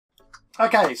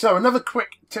Okay, so another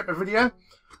quick tip of video.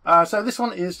 So this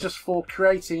one is just for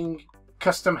creating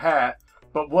custom hair,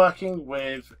 but working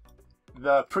with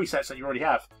the presets that you already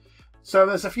have. So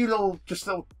there's a few little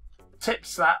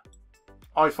tips that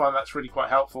I find that's really quite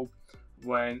helpful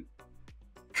when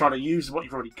trying to use what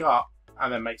you've already got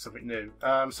and then make something new.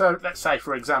 So let's say,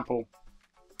 for example,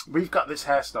 we've got this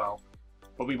hairstyle,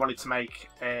 but we wanted to make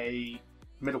a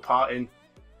middle parting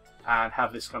and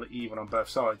have this kind of even on both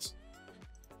sides.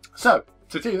 So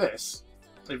to do this,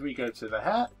 if we go to the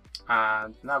hair,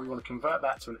 and now we want to convert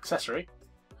that to an accessory,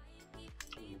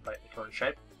 we'll make the current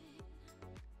shape,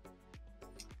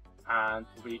 and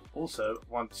we also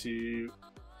want to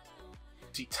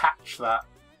detach that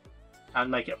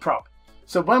and make it a prop.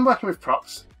 So when working with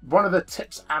props, one of the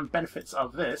tips and benefits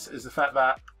of this is the fact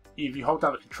that if you hold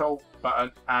down the control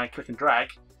button and click and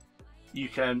drag, you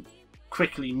can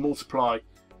quickly multiply,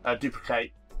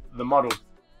 duplicate the model.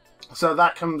 So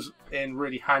that comes in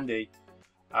really handy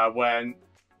when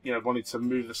wanting to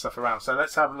move the stuff around. So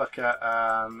let's have a look at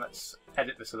let's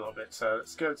edit this a little bit. So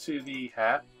let's go to the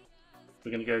hair.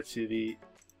 We're going to go to the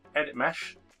edit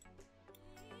mesh,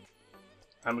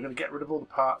 and we're going to get rid of all the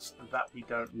parts that we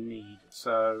don't need.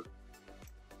 So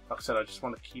like I said, I just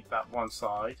want to keep that one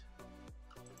side.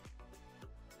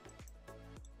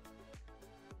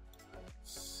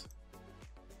 Let's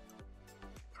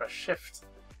press shift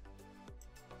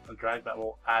and drag, that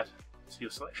will add to your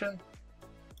selection.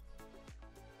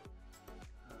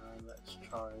 And let's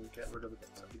try and get rid of the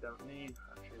bits that we don't need.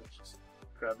 Actually, let's just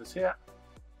grab this here.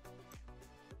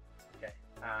 Okay,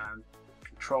 and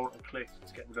control and click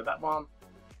to get rid of that one.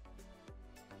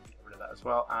 Get rid of that as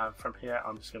well. And from here,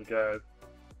 I'm just going to go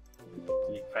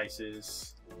delete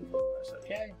faces. Press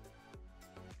OK.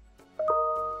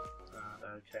 And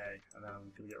OK, and then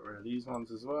I'm going to get rid of these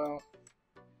ones as well.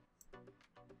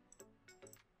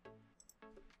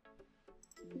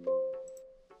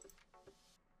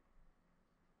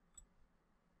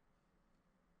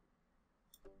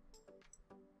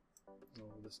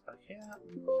 All this back here.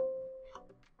 And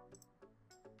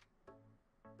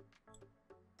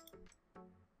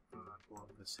all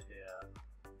of this here.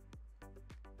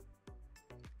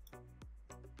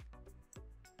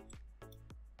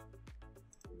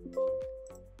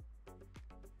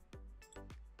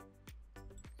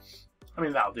 I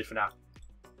mean, that'll do for now.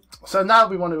 So now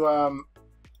we want to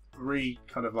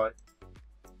kind of like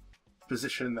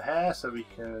position the hair so we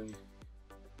can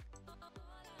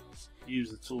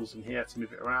use the tools in here to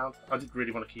move it around. I did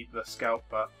really want to keep the scalp,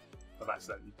 but I've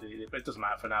accidentally deleted it, but it doesn't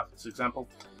matter for now for this example.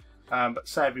 But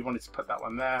say if we wanted to put that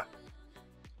one there,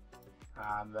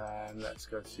 and then let's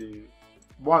go to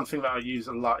one thing that I use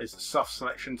a lot is the soft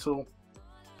selection tool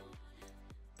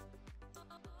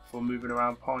for moving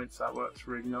around points. That works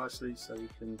really nicely, so you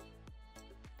can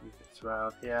move it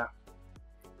around here.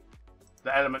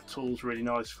 The element tool is really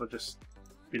nice for just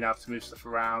being able to move stuff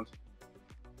around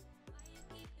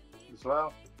as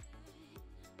well.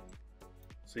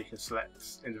 So you can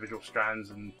select individual strands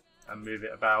and move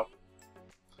it about.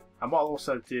 And what I'll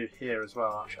also do here as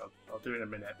well, actually I'll do it in a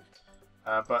minute.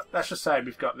 But let's just say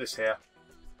we've got this here.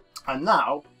 And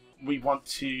now we want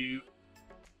to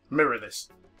mirror this.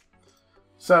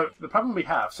 So the problem we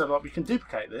have, so like we can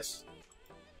duplicate this,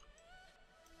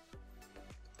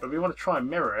 but we want to try and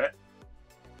mirror it.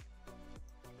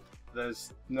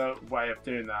 There's no way of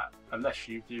doing that unless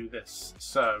you do this.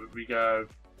 So we go,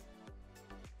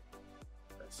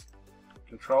 let's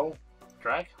control,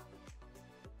 drag.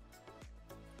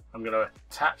 I'm going to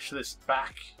attach this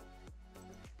back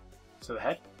to the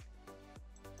head.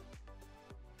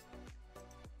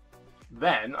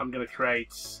 Then I'm going to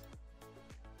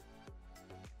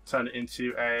turn it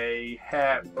into a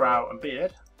hair, brow and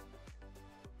beard.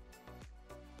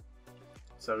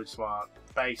 So we just want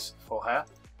base full hair.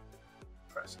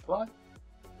 Press apply.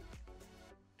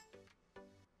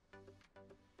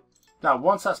 Now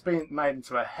once that's been made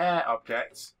into a hair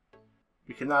object,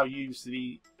 we can now use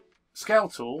the scale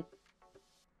tool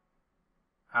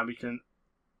and we can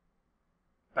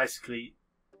basically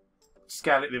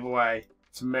scale it the other way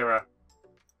to mirror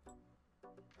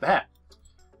the hair.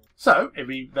 So if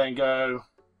we then go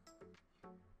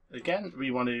again,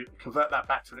 we want to convert that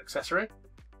back to an accessory.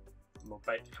 We'll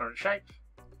make the current shape.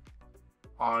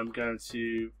 I'm going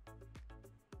to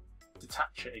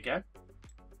detach it again.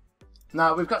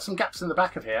 Now we've got some gaps in the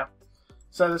back of here,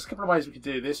 so there's a couple of ways we could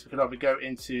do this. We can either go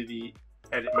into the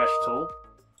edit mesh tool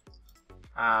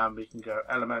and we can go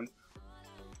element,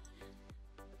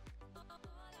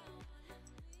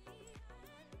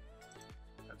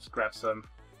 and just grab some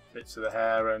bits of the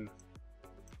hair and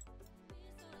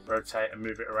rotate and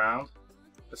move it around.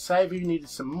 But say if you needed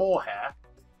some more hair,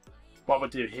 what we'll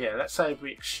do here, let's say if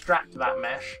we extract that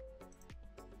mesh,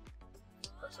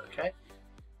 that's okay.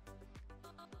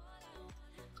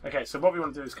 Okay, so what we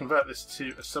want to do is convert this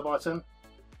to a sub-item.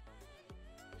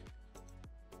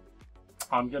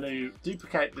 I'm going to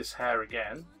duplicate this hair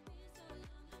again.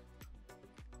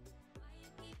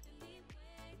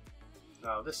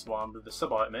 Now this one with the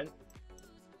sub-item in.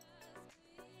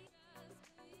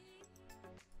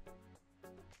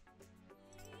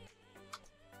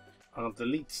 I'll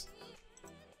delete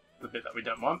the bit that we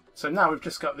don't want. So now we've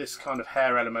just got this kind of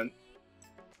hair element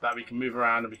that we can move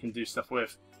around and we can do stuff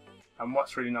with. And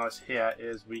what's really nice here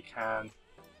is we can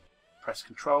press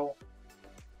Control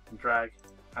and drag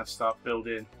and start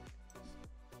building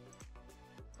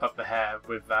up the hair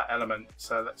with that element.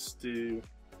 So let's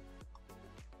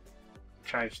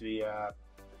change the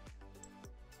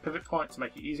pivot point to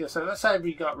make it easier. So let's say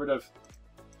we got rid of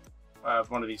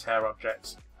one of these hair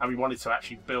objects and we wanted to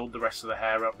actually build the rest of the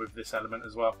hair up with this element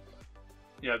as well.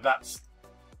 You know, that's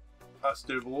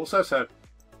doable also. So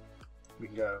we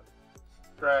can go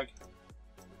drag,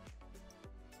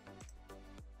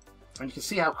 and you can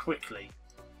see how quickly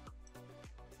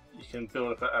you can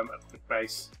build up a quick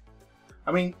base.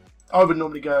 I mean, I would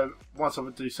normally go, once I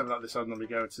would do something like this, I'd normally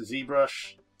go into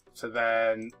ZBrush to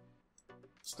then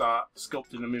start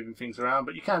sculpting and moving things around,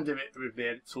 but you can do it with the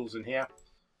edit tools in here.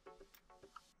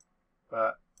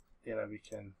 But, you know, we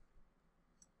can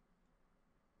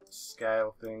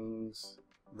scale things,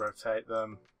 rotate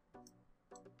them.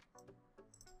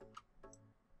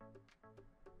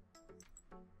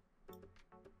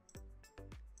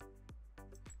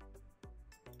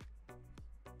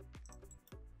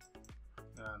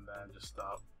 And then just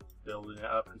start building it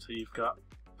up until you've got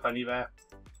plenty there.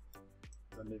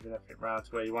 Then moving everything around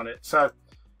to where you want it. So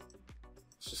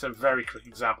it's just a very quick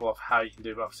example of how you can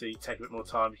do it. Obviously, take a bit more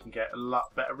time, you can get a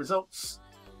lot better results.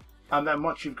 And then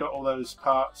once you've got all those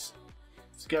parts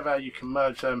together, you can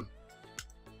merge them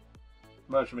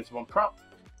into one prop.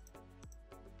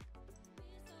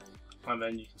 And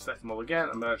then you can select them all again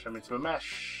and merge them into a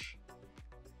mesh.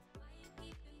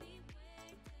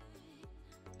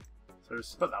 So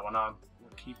just put that one on. We'll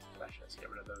keep the mesh. Let's get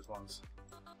rid of those ones.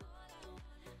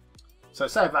 So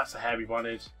say if that's the hair we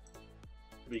wanted,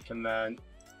 we can then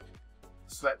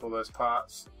select all those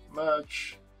parts,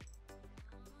 merge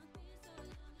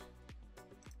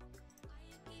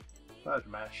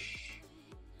mesh,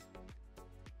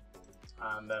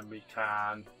 and then we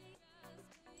can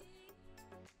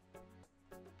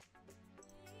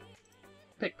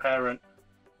pick parent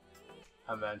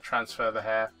and then transfer the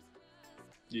hair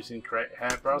using create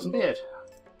hair, browse and beard.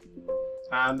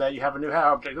 And there you have a new hair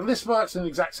object. And this works in the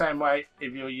exact same way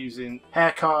if you're using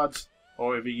hair cards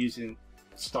or if you're using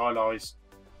stylized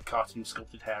cartoon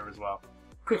sculpted hair as well.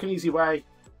 Quick and easy way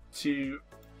to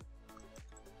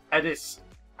edit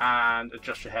and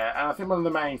adjust your hair. And I think one of the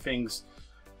main things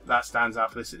that stands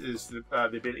out for this is the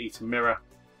ability to mirror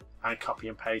and copy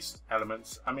and paste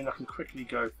elements. I mean, I can quickly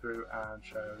go through and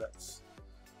show. Let's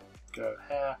go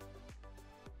hair.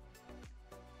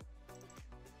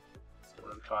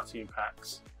 The cartoon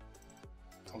packs.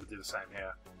 I'm going to do the same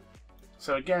here.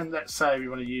 So again, let's say we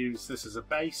want to use this as a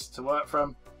base to work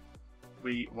from.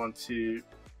 We want to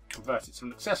convert it to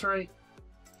an accessory.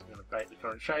 We're going to bake the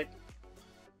current shape.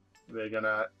 We're going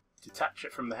to detach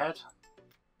it from the head.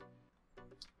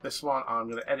 This one, I'm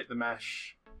going to edit the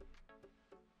mesh.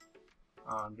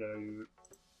 I'm going to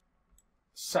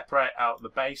separate out the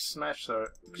base mesh, so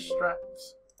extract.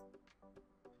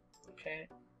 Okay.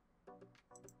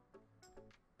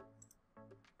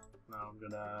 Now I'm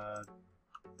going to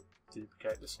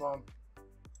duplicate this one.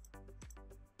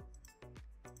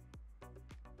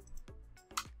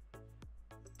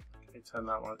 Okay, turn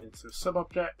that one into a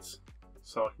sub-object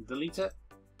so I can delete it.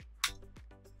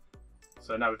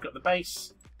 So now we've got the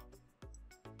base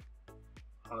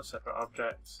on a separate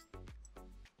object.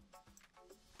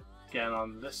 Again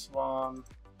on this one,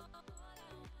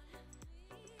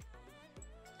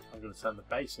 I'm going to turn the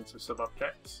base into a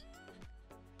sub-object.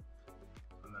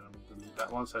 Delete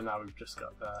that one. So now we've just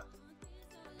got the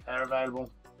hair available,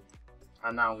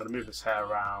 and now I'm going to move this hair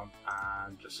around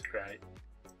and just create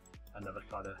another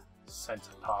kind of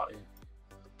center parting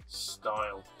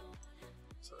style.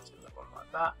 So let's put that one like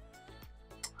that,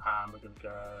 and we're going to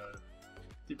go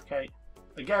duplicate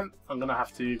again. I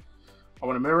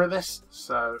want to mirror this,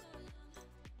 so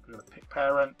I'm going to pick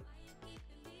parent,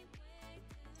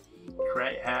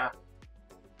 create hair,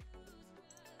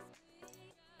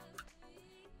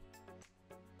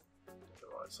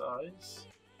 size,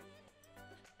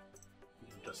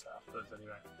 just afterwards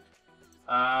anyway,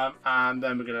 and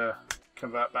then we're going to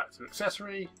convert back to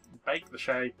accessory, bake the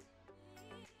shape,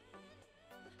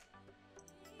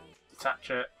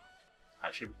 detach it.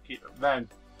 Actually, we keep it. Then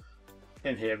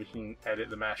in here we can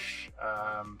edit the mesh.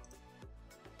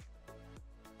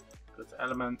 Go to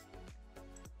element.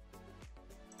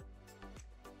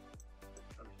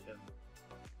 And we can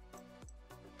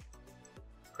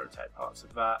rotate parts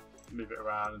of that, move it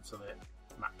around until it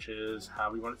matches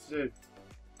how we want it to do.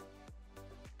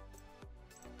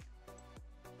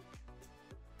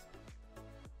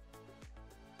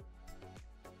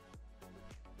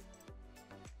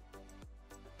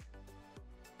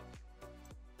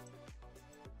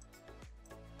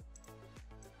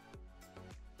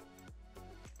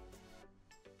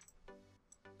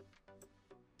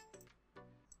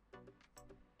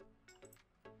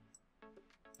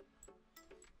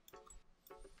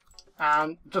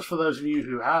 And just for those of you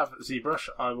who have ZBrush,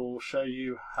 I will show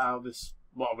you how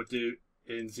what I would do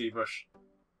in ZBrush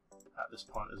at this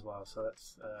point as well. So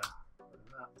let's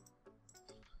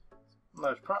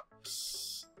merge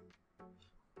props.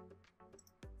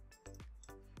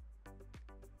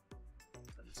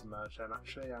 I need to merge them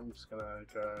actually. I'm just going to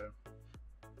go.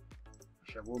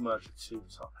 Actually, I will merge the two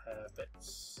top hair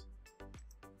bits.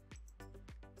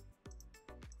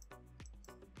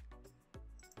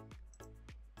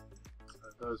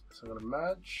 Those bits I'm going to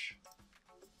merge.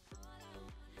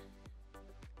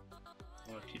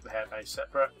 I'm going to keep the hair base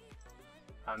separate,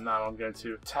 and now I'm going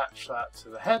to attach that to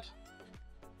the head,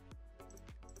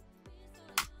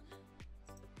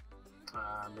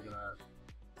 and we're going to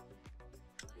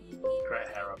create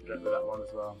a hair object with that one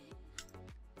as well.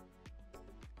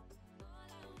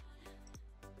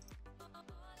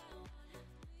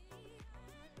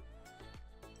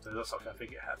 So it looks like I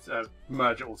think it had to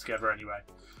merge it all together anyway.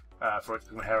 For it to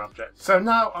become a hair object. So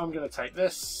now I'm going to take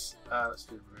this, let's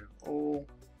do remove all,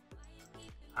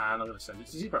 and I'm going to send it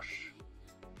to ZBrush.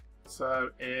 So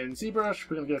in ZBrush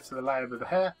we're going to go to the layer with the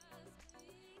hair,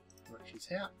 which is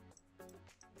here.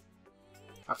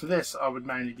 After this I would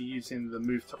mainly be using the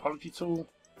move topology tool.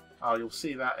 You'll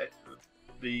see that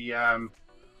the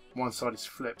one side is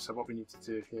flipped, so what we need to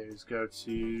do here is go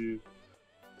to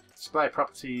display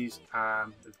properties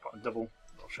and put a double,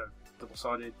 I'll show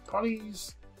double-sided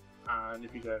polys. And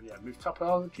if you go, move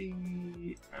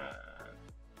topology, and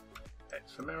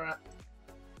X for mirror,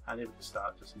 and it will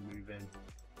start just moving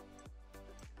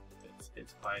it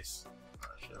into place.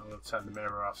 Actually, I'm going to turn the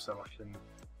mirror off so I can.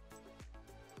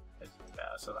 It's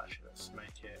better. So actually, let's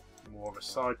make it more of a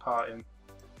side parting.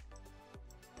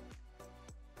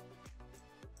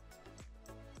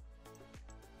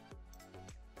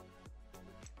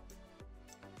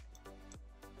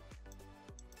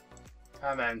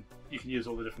 And then you can use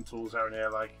all the different tools that are in here,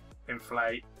 like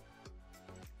inflate,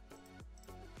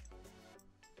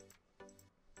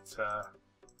 to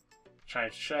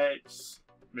change shapes,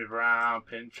 move around,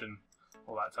 pinch, and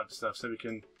all that type of stuff. So we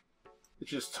can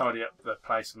just tidy up the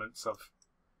placements of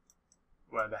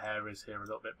where the hair is here a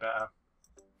little bit better.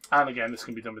 And again, this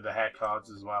can be done with the hair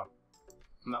cards as well.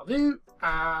 And that'll do,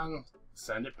 and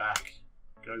send it back.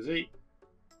 Go Z.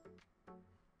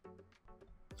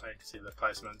 So you can see the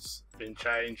placements been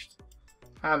changed,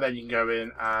 and then you can go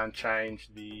in and change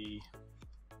the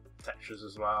textures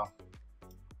as well.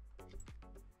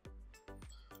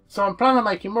 So I'm planning on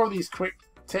making more of these quick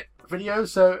tip videos,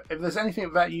 so if there's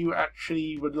anything that you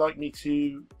actually would like me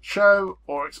to show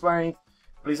or explain,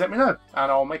 please let me know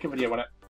and I'll make a video on it.